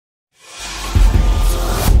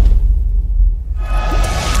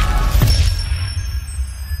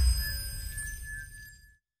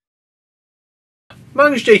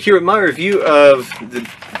Sluggish Jake here with my review of the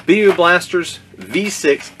Biu Blasters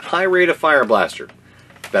V6 High Rate of Fire Blaster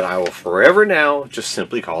that I will forever now just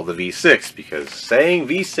simply call the V6, because saying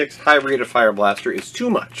V6 High Rate of Fire Blaster is too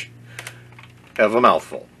much of a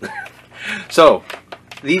mouthful. So,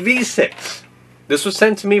 the V6. This was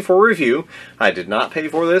sent to me for review. I did not pay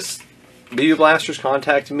for this. Biu Blasters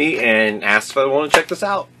contacted me and asked if I want to check this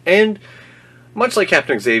out. And much like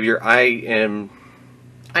Captain Xavier, I am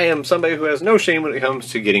somebody who has no shame when it comes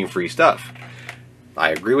to getting free stuff.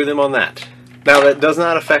 I agree with him on that. Now, that does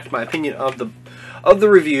not affect my opinion of the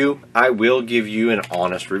review. I will give you an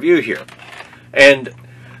honest review here. And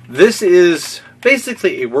this is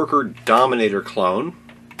basically a Worker Dominator clone.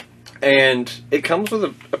 And it comes with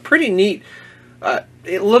a pretty neat,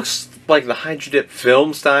 it looks like the Hydro Dip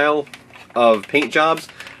film style of paint jobs.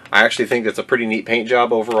 I actually think that's a pretty neat paint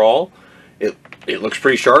job overall. It looks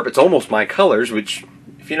pretty sharp. It's almost my colors, which,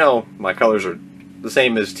 if you know, my colors are the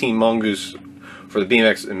same as Team Mongoose for the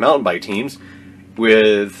BMX and mountain bike teams,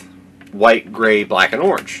 with white, gray, black, and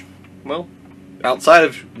orange. Well, outside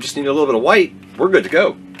of just needing a little bit of white, we're good to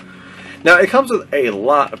go. Now, it comes with a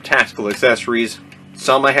lot of tactical accessories.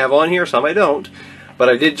 Some I have on here, some I don't, but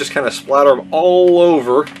I did just kind of splatter them all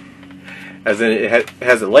over. As in, it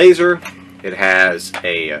has a laser, it has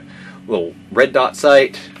a little red dot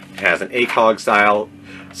sight, it has an ACOG style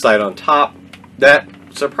sight on top that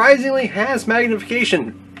surprisingly has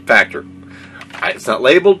magnification factor. It's not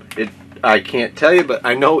labeled, I can't tell you, but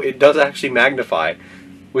I know it does actually magnify,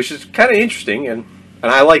 which is kind of interesting, and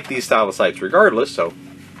I like these style of sights regardless, so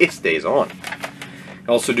it stays on.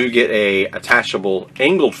 You also do get a attachable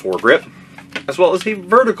angled foregrip, as well as a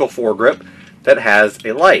vertical foregrip that has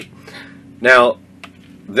a light. Now,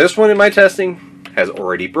 this one in my testing has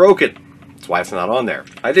already broken. That's why it's not on there.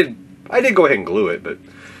 I did go ahead and glue it, but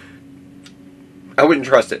I wouldn't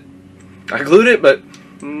trust it. I glued it, but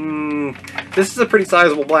this is a pretty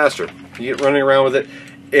sizable blaster. You get running around with it,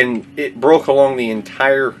 and it broke along the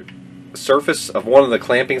entire surface of one of the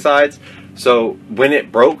clamping sides. So when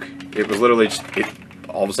it broke, it was literally just, it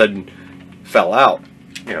all of a sudden fell out.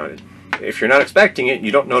 You know, if you're not expecting it,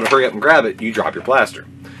 you don't know to hurry up and grab it, you drop your blaster,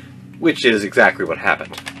 which is exactly what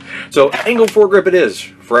happened. So angled foregrip it is,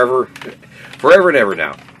 forever and ever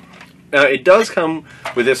now. Now, it does come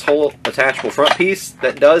with this whole attachable front piece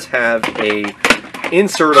that does have a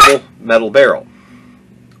insertable metal barrel.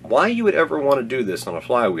 Why you would ever want to do this on a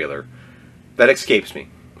flywheeler, that escapes me.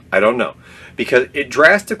 I don't know. Because it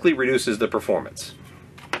drastically reduces the performance.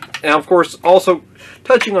 Now, of course, also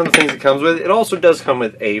touching on the things it comes with, it also does come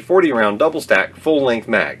with a 40-round double-stack full-length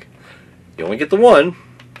mag. You only get the one.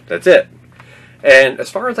 That's it. And as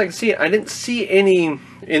far as I can see, I didn't see any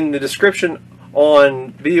in the description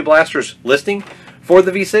on Biu Blasters listing for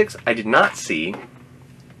the V6. I did not see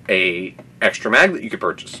a extra mag that you could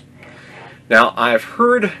purchase. Now, I've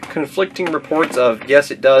heard conflicting reports of yes,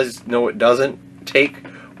 it does, no, it doesn't take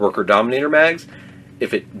Worker Dominator mags.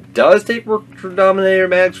 If it does take Worker Dominator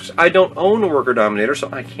mags, I don't own a Worker Dominator, so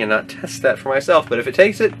I cannot test that for myself. But if it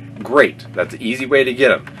takes it, great. That's an easy way to get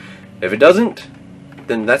them. If it doesn't,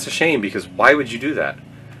 then that's a shame, because why would you do that?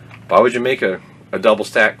 Why would you make a double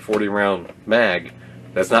stack 40-round mag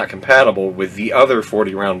that's not compatible with the other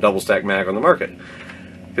 40-round double stack mag on the market?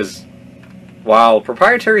 Because while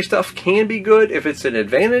proprietary stuff can be good if it's an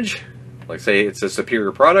advantage, like say it's a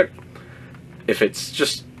superior product, if it's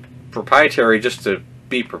just proprietary just to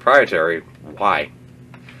be proprietary, why?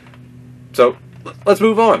 So let's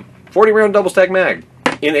move on. 40-round double stack mag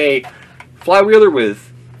in a flywheeler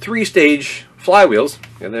with 3-stage flywheels,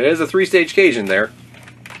 and there is a 3-stage cage in there,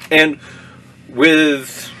 and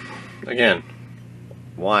with, again,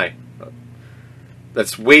 why?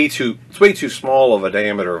 That's way too small of a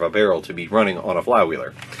diameter of a barrel to be running on a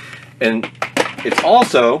flywheeler. And it's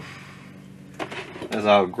also, as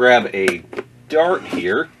I'll grab a dart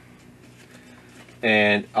here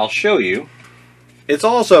and I'll show you, it's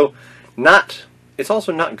also not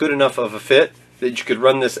good enough of a fit that you could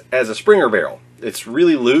run this as a Springer barrel. It's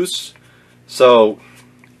really loose, so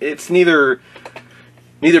it's neither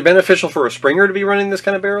beneficial for a Springer to be running this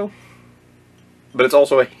kind of barrel, but it's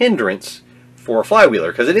also a hindrance for a flywheeler,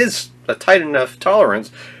 because it is a tight enough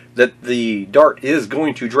tolerance that the dart is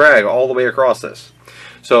going to drag all the way across this.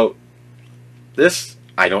 So this,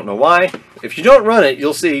 I don't know why. If you don't run it,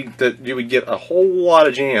 you'll see that you would get a whole lot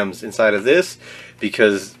of jams inside of this,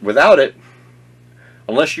 because without it,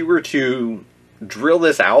 unless you were to drill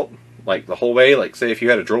this out like the whole way, like say if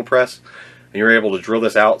you had a drill press and you were able to drill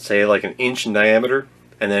this out, say like an inch in diameter,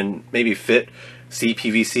 and then maybe fit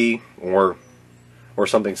CPVC or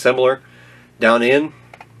something similar down in,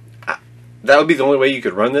 that would be the only way you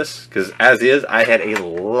could run this, because as is, I had a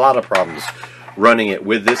lot of problems running it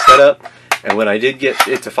with this setup, and when I did get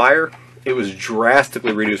it to fire, it was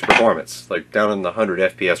drastically reduced performance, like down in the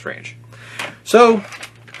 100 FPS range. So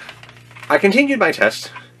I continued my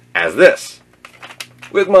test as this,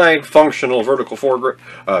 with my functional vertical foregrip,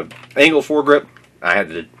 angle foregrip. I had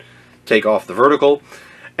to take off the vertical,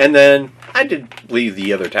 and then I did leave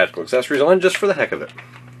the other tactical accessories on just for the heck of it.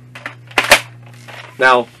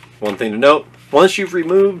 Now, one thing to note, once you've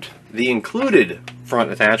removed the included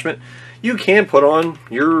front attachment, you can put on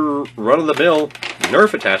your run-of-the-mill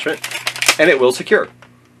Nerf attachment, and it will secure.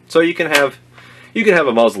 So you can have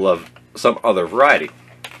a muzzle of some other variety.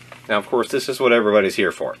 Now, of course, this is what everybody's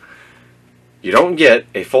here for. You don't get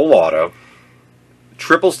a full auto,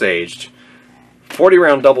 triple staged,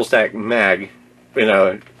 40-round double stack mag in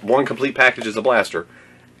a one complete package as a blaster,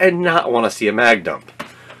 and not want to see a mag dump.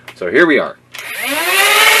 So here we are.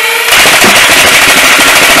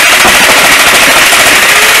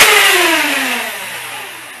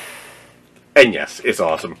 And yes, it's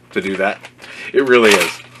awesome to do that. It really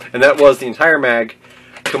is. And that was the entire mag,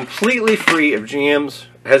 completely free of jams,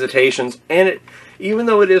 hesitations, and it, even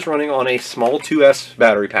though it is running on a small 2S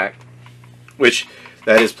battery pack, which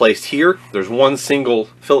that is placed here. There's one single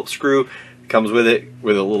Phillips screw, comes with it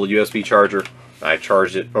with a little USB charger. I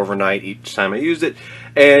charged it overnight each time I used it,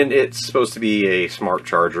 and it's supposed to be a smart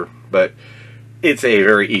charger, but it's a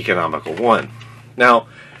very economical one. Now,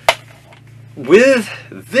 with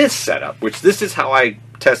this setup, which this is how I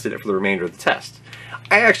tested it for the remainder of the test,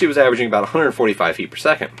 I actually was averaging about 145 feet per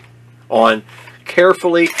second on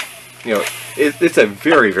carefully, you know, it's a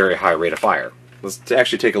very, very high rate of fire. Let's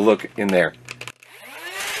actually take a look in there.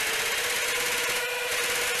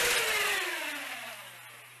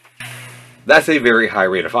 That's a very high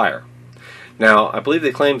rate of fire. Now, I believe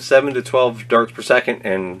they claim 7 to 12 darts per second,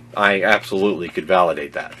 and I absolutely could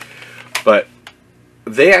validate that. But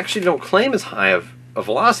they actually don't claim as high of a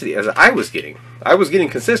velocity as I was getting. I was getting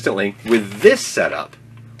consistently with this setup,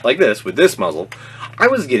 like this, with this muzzle, I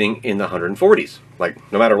was getting in the 140s.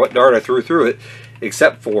 Like, no matter what dart I threw through it,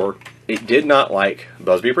 except for it did not like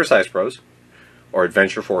Busby Precise Pros or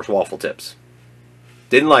Adventure Force waffle tips.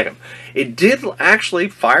 Didn't like them. It did actually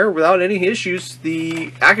fire without any issues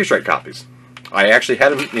the AccuStrike copies. I actually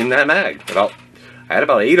had them in that mag. I had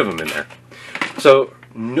about 8 of them in there. So,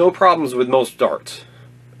 no problems with most darts.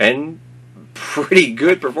 And pretty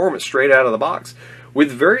good performance straight out of the box,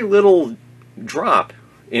 with very little drop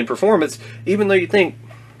in performance, even though you think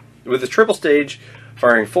with the triple stage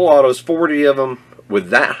firing full autos, 40 of them with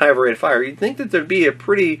that high of a rate of fire, you'd think that there'd be a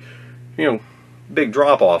pretty, you know, big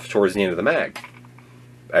drop off towards the end of the mag.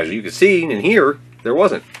 As you can see and hear, there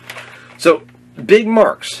wasn't. So, big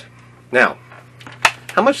marks. Now,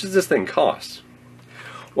 how much does this thing cost?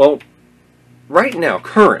 Well, right now,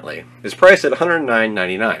 currently, it's priced at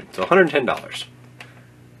 $109.99, so $110.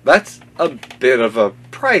 That's a bit of a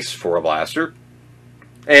price for a blaster,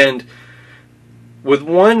 and with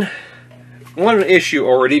one issue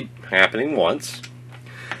already happening once,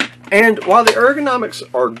 and while the ergonomics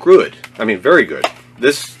are good, I mean very good,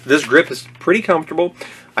 this grip is pretty comfortable.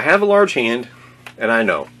 I have a large hand, and I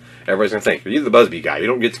know everybody's gonna think, you're the Busby guy, you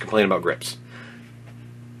don't get to complain about grips.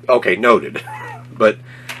 Okay, noted. But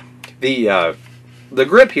the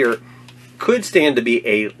grip here could stand to be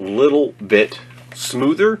a little bit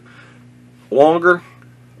smoother, longer,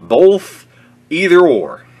 both, either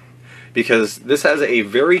or. Because this has a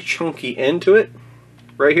very chunky end to it,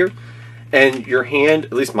 right here. And your hand,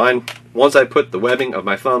 at least mine, once I put the webbing of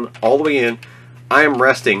my thumb all the way in, I am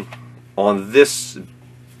resting on this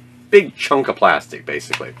big chunk of plastic,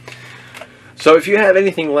 basically. So if you have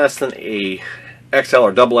anything less than a XL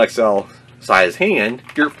or double XL size hand,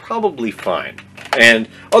 you're probably fine. And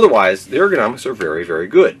otherwise, the ergonomics are very, very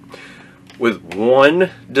good. With one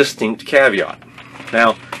distinct caveat.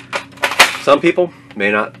 Now, some people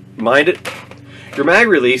may not mind it. Your mag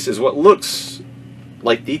release is what looks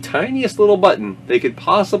like the tiniest little button they could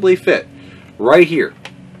possibly fit right here.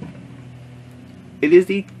 It is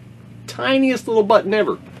the tiniest little button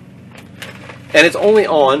ever. And it's only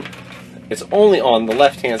on the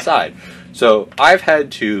left-hand side. So I've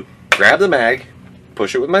had to grab the mag,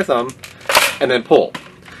 push it with my thumb, and then pull.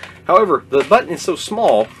 However, the button is so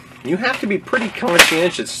small, you have to be pretty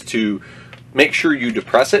conscientious to make sure you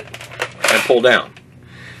depress it and pull down.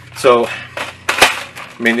 So,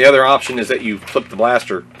 I mean, the other option is that you flip the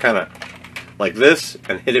blaster kind of like this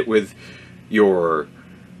and hit it with your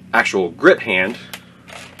actual grip hand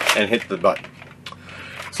and hit the button.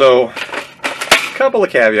 So, a couple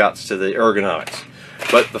of caveats to the ergonomics.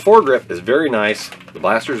 But the foregrip is very nice. The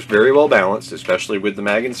blaster is very well balanced, especially with the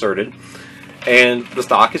mag inserted. and the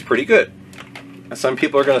stock is pretty good. Some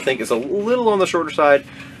people are going to think it's a little on the shorter side,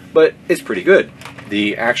 but it's pretty good.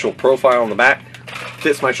 The actual profile on the back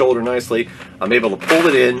fits my shoulder nicely. I'm able to pull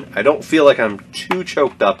it in. I don't feel like I'm too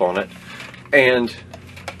choked up on it. And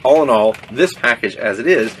all in all, this package as it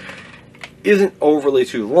is isn't overly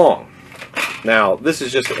too long. Now, this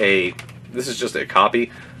is just a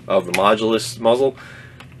copy of the Modulus muzzle.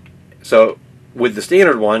 So with the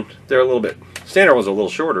standard one, standard one's a little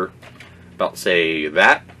shorter, about say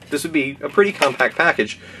that. This would be a pretty compact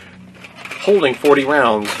package, holding 40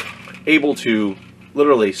 rounds, able to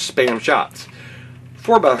literally spam shots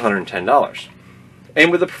for about $110.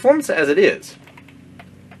 And with the performance as it is,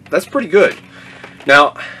 that's pretty good.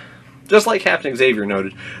 Now, just like Captain Xavier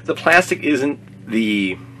noted, the plastic isn't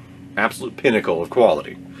the absolute pinnacle of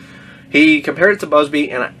quality. He compared it to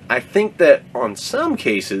Busby, and I think that on some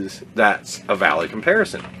cases that's a valid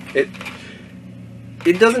comparison.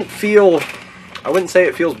 It doesn't feel, I wouldn't say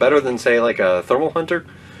it feels better than, say, like a Thermal Hunter.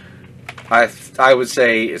 I would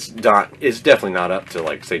say it's definitely not up to,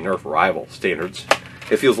 like, say, Nerf Rival standards.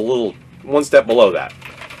 It feels a little one step below that,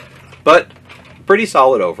 but pretty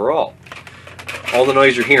solid overall. All the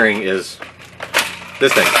noise you're hearing is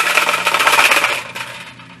this thing.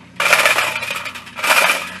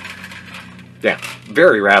 Yeah,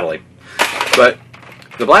 very rattly, but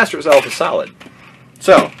the blaster itself is solid.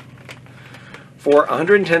 So, for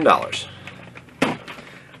 $110,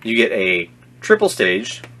 you get a triple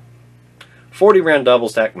stage, 40 round double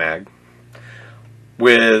stack mag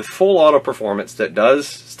with full auto performance that does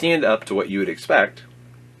stand up to what you would expect,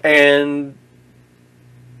 and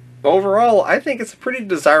overall, I think it's a pretty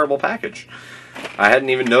desirable package. I hadn't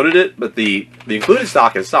even noted it, but the included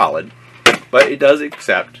stock is solid, but it does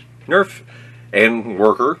accept Nerf and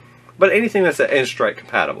Worker, but anything that's N-Strike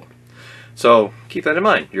compatible. So keep that in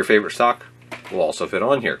mind. Your favorite stock will also fit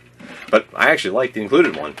on here. But I actually like the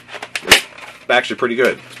included one. It's actually pretty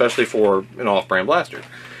good, especially for an off-brand blaster.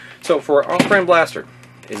 So for an off-brand blaster,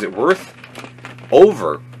 is it worth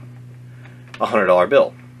over a $100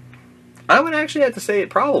 bill? I would actually have to say it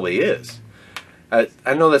probably is.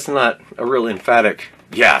 I know that's not a real emphatic,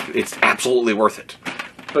 yeah, it's absolutely worth it.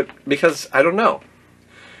 But because, I don't know.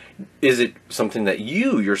 Is it something that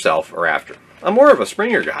you yourself are after? I'm more of a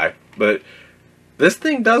Springer guy, but this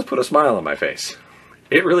thing does put a smile on my face.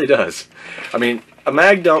 It really does. I mean, a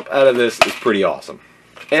mag dump out of this is pretty awesome.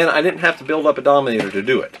 And I didn't have to build up a Dominator to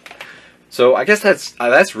do it. So I guess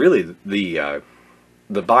that's really the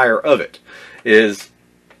buyer of it. Is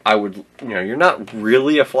I would, you're not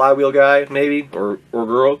really a flywheel guy, maybe, or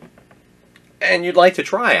girl, and you'd like to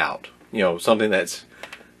try out, something that's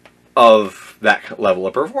of that level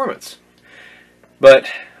of performance. But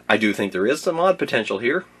I do think there is some mod potential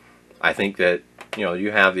here. I think that,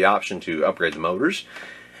 you have the option to upgrade the motors,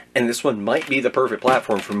 and this one might be the perfect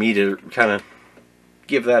platform for me to kind of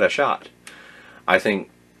give that a shot. I think,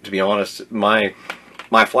 to be honest, my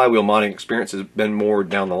flywheel modding experience has been more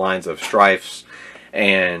down the lines of Strifes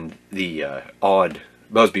and the odd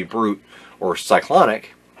Busby Brute or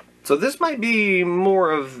Cyclonic. So this might be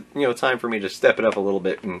more of, time for me to step it up a little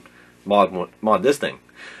bit and mod this thing.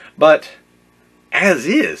 But as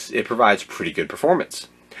is, it provides pretty good performance.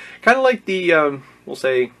 Kind of like the, we'll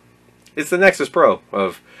say, it's the Nexus Pro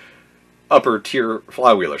of upper tier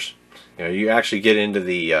flywheelers. You actually get into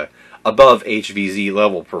the above HVZ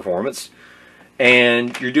level performance,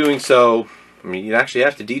 and you're doing so. I mean, you actually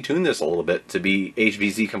have to detune this a little bit to be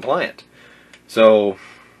HVZ compliant. So,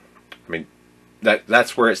 I mean,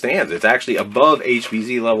 that's where it stands. It's actually above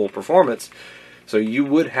HVZ level performance, so you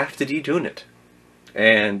would have to detune it.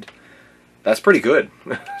 And that's pretty good,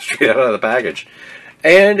 straight out of the package.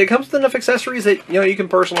 And it comes with enough accessories that, you can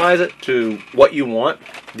personalize it to what you want.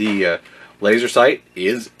 The laser sight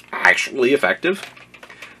is actually effective.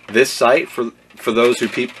 This sight, for those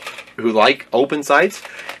who like open sights,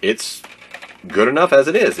 it's good enough as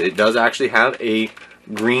it is. It does actually have a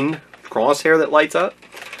green crosshair that lights up,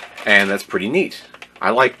 and that's pretty neat. I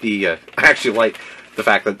actually like the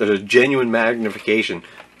fact that there's a genuine magnification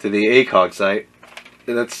to the ACOG sight.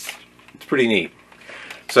 It's pretty neat.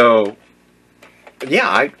 So,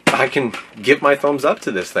 yeah, I can give my thumbs up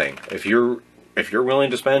to this thing. If you're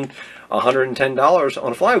willing to spend $110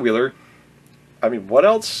 on a flywheeler, I mean, what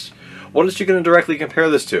else are you going to directly compare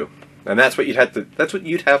this to? And that's what you'd have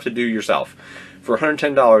to do yourself. For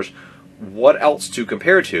 $110, what else to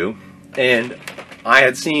compare to? And I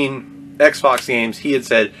had seen Xbox games, he had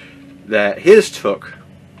said that his took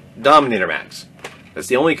Dominator Max. That's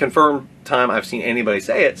the only confirmed time I've seen anybody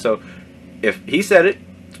say it, so if he said it,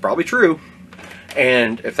 it's probably true.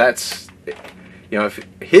 And if that's, if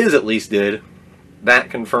his at least did, that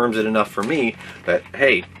confirms it enough for me that,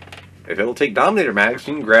 hey, if it'll take Dominator mags,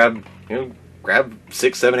 you can grab, grab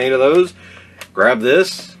 6, 7, 8 of those, grab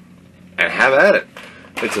this, and have at it.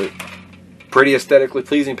 It's a pretty aesthetically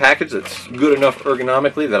pleasing package that's good enough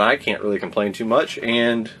ergonomically that I can't really complain too much,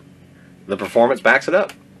 and the performance backs it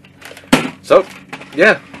up. So,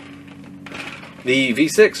 yeah, the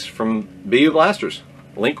V6 from Biu Blasters.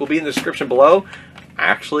 Link will be in the description below. I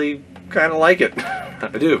actually kind of like it. I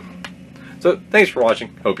do. So, thanks for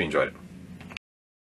watching. Hope you enjoyed it.